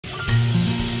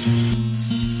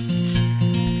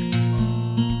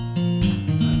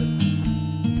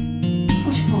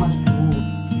먹고 싶어가지고.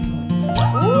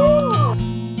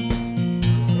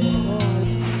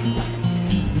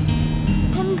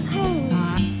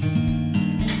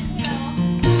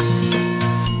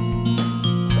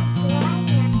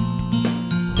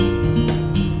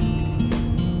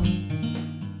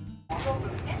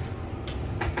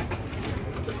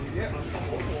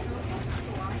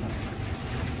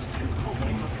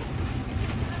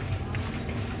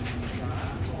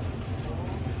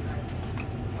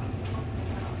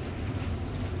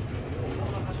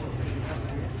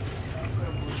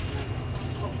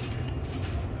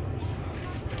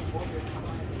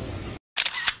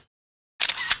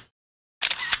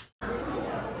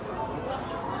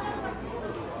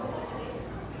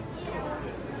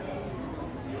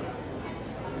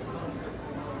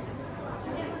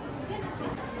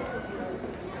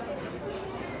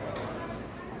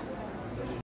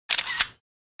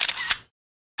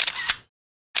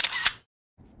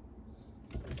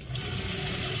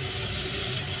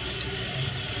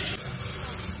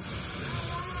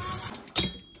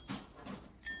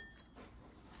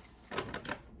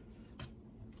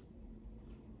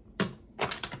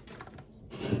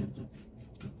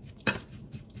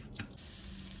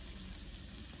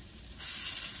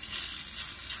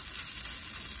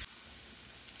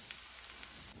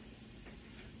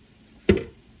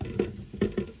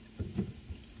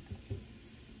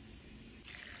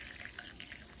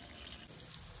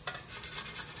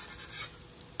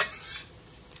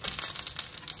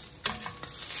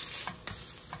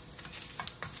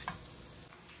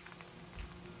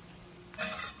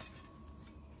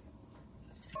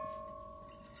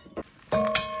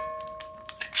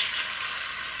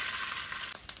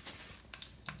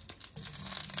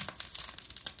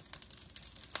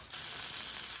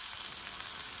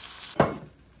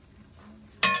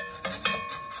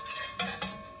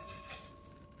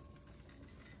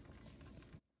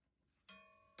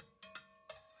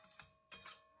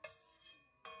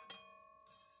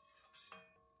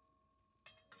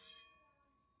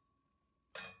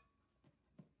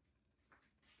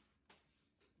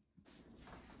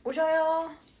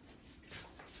 오셔요.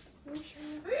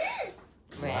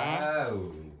 왜?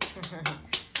 와우.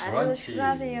 아주 브런치.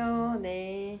 식사하세요.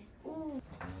 네.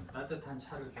 따뜻한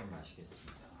차를 좀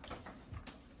마시겠습니다.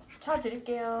 차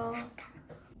드릴게요.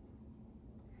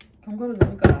 견과류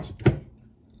넣으니까 맛있지?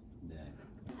 네.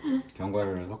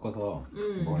 견과류를 섞어서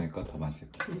먹으니까 더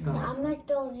맛있고. 그러니까. 남의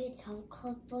떡이 더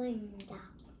커 보인다.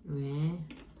 왜?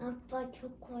 아빠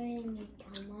초콜릿이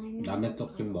더 많이. 남의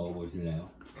떡 좀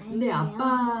먹어보실래요? 근데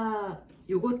아빠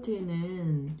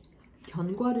요거트에는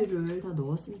견과류를 다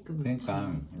넣었으니까 그렇지.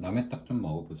 그러니까 남의 떡 좀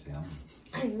먹어보세요.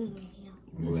 아니에요.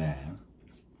 왜?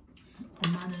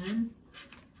 엄마는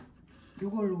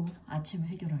요걸로 아침을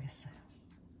해결하겠어요.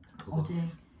 그거. 어제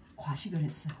과식을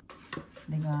했어요.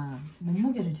 내가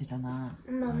몸무게를 재잖아.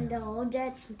 엄마 근데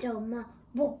어제 진짜 엄마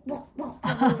먹먹먹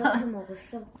이렇게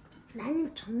먹었어.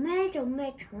 나는 정말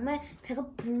배가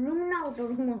불룩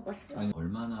나오도록 먹었어. 아니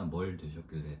얼마나 뭘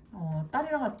드셨길래?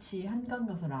 딸이랑 같이 한강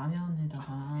가서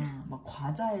라면에다가 막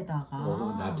과자에다가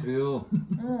나트륨.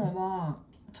 막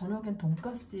저녁엔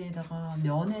돈가스에다가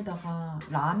면에다가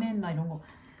라멘 막 이런 거.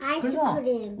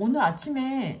 아이스크림. 오늘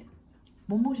아침에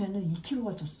몸무게는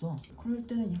 2kg가 쪘어. 그럴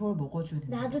때는 이걸 먹어줘야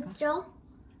된다니까. 나도 쪄?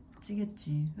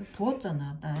 찌겠지.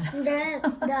 부었잖아, 딸. 근데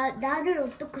나를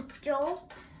어떻게 쪄?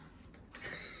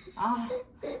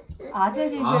 아재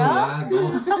개그야? 야, 너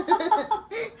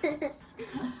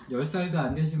 10살도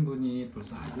안 되신 분이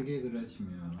벌써 아재 개그를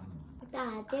하시면. 나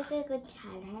아재 개그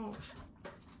잘해.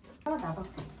 나밖에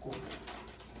없고.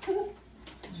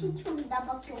 친척이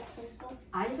나밖에 없었어.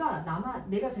 아이가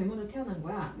내가 제일 먼저 태어난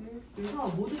거야. 그래서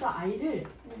모두가 아이를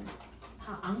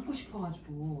다 안고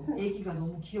싶어가지고 애기가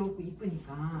너무 귀엽고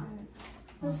이쁘니까.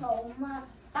 그래서 엄마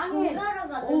땅에 번갈아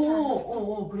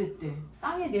가면서 그랬대.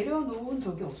 땅에 내려놓은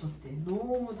적이 없었대.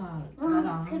 너무 다 안 했어.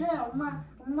 나랑. 그래 엄마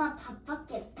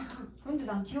바빴겠다. 근데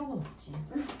난 기억은 없지.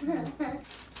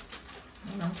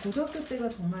 난 고등학교 때가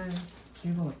정말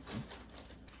즐거웠지.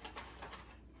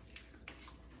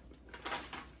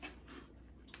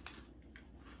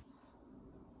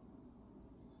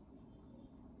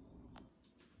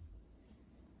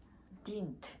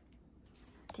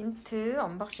 딘트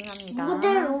언박싱 합니다.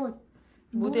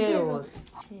 모델 옷.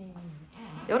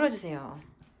 열어주세요.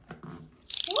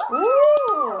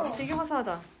 오, 되게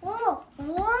화사하다. 우와.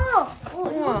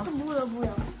 우와. 이것도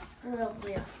뭐야.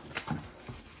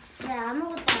 왜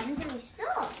아무것도 안 들어있어?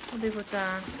 어디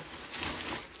보자.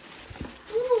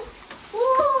 오.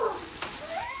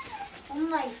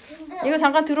 엄마 근데 이거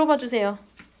잠깐 들어봐 주세요.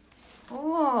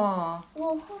 우와,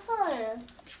 와, 화사해.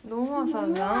 너무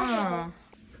화사하다.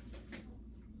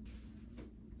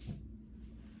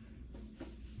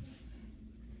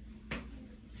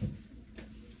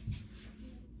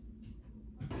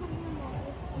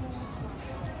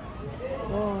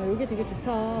 와, 여기 되게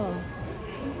좋다.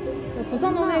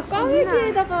 부산 오면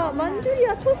꽈배기에다가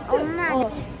만주리아 토스트.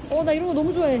 나 이런 거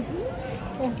너무 좋아해.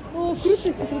 그릇도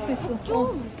있어, 그릇도 있어.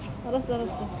 좀. 알았어,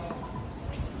 알았어.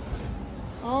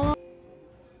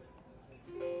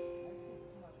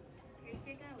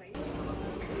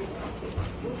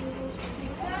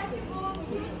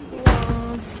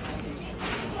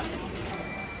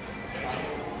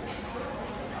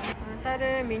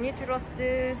 딸은 미니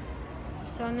츄러스,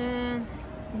 저는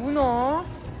문어,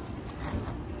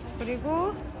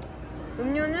 그리고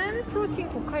음료는 프로틴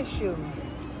고칼슘,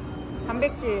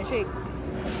 단백질 쉐이크.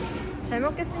 잘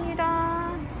먹겠습니다.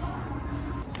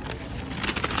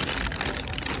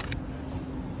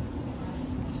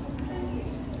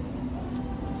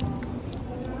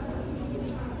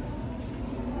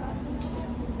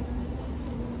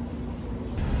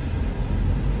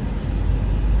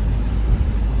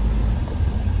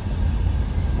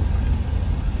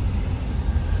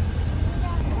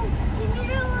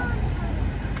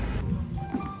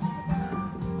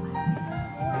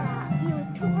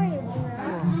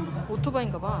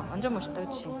 오토바이인가봐. 완전 멋있다,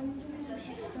 그치?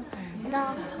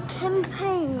 나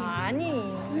캠페인. 아니.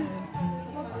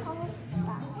 이거 타고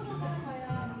싶다.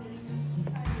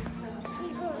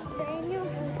 이거 메뉴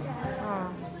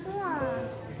보자. 우와.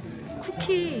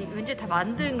 쿠키 왠지 다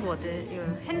만든 거 같아. 이거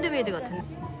핸드메이드 같은.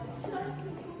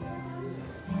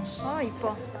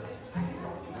 이뻐.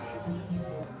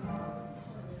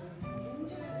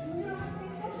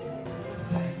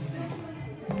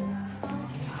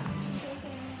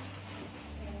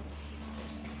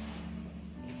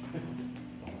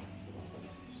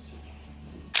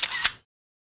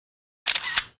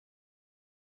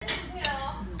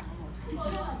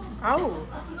 아우.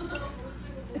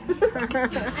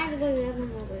 이거 왜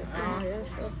먹어요?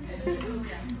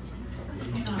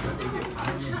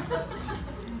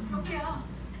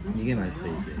 이게 맛있어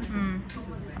이게.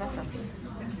 알았어.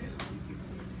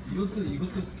 이것도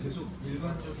계속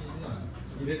일반적인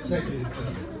 1회차 1회차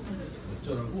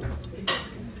어쩌라고?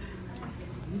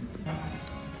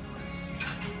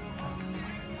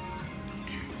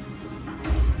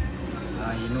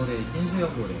 이 노래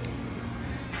신수영 노래.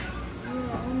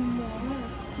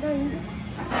 나 이거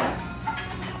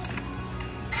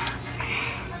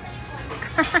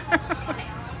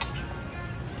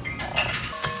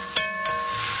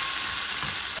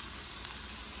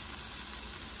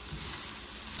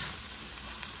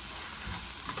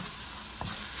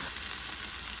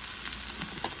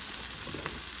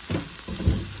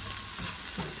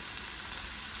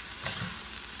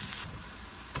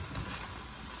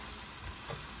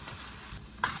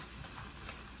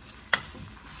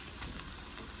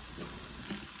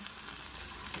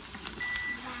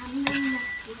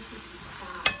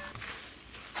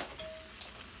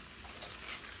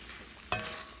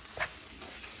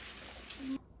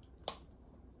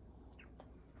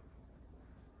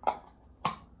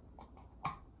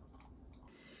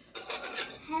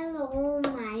Hello,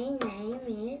 my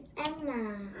name is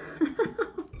Anna.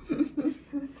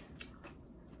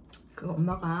 그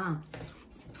엄마가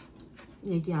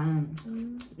얘기한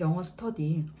영어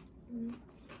스터디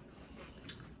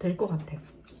될 것 같아.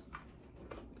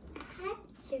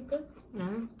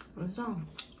 지금 그래서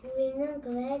우리는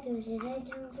그의 교실을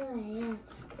청소해요.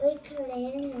 We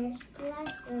clean his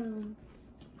classroom.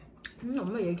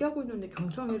 엄마 얘기하고 있는데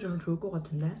경청해주면 좋을 것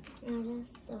같은데.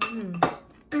 알았어.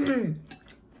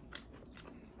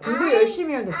 공부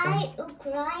열심히 해야겠다.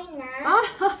 우크라이나.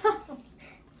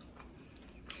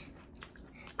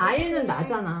 아이는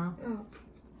나잖아. 어.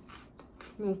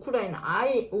 우크라이나,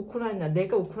 우크라이나,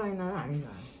 내가 우크라이나는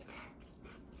아니잖아.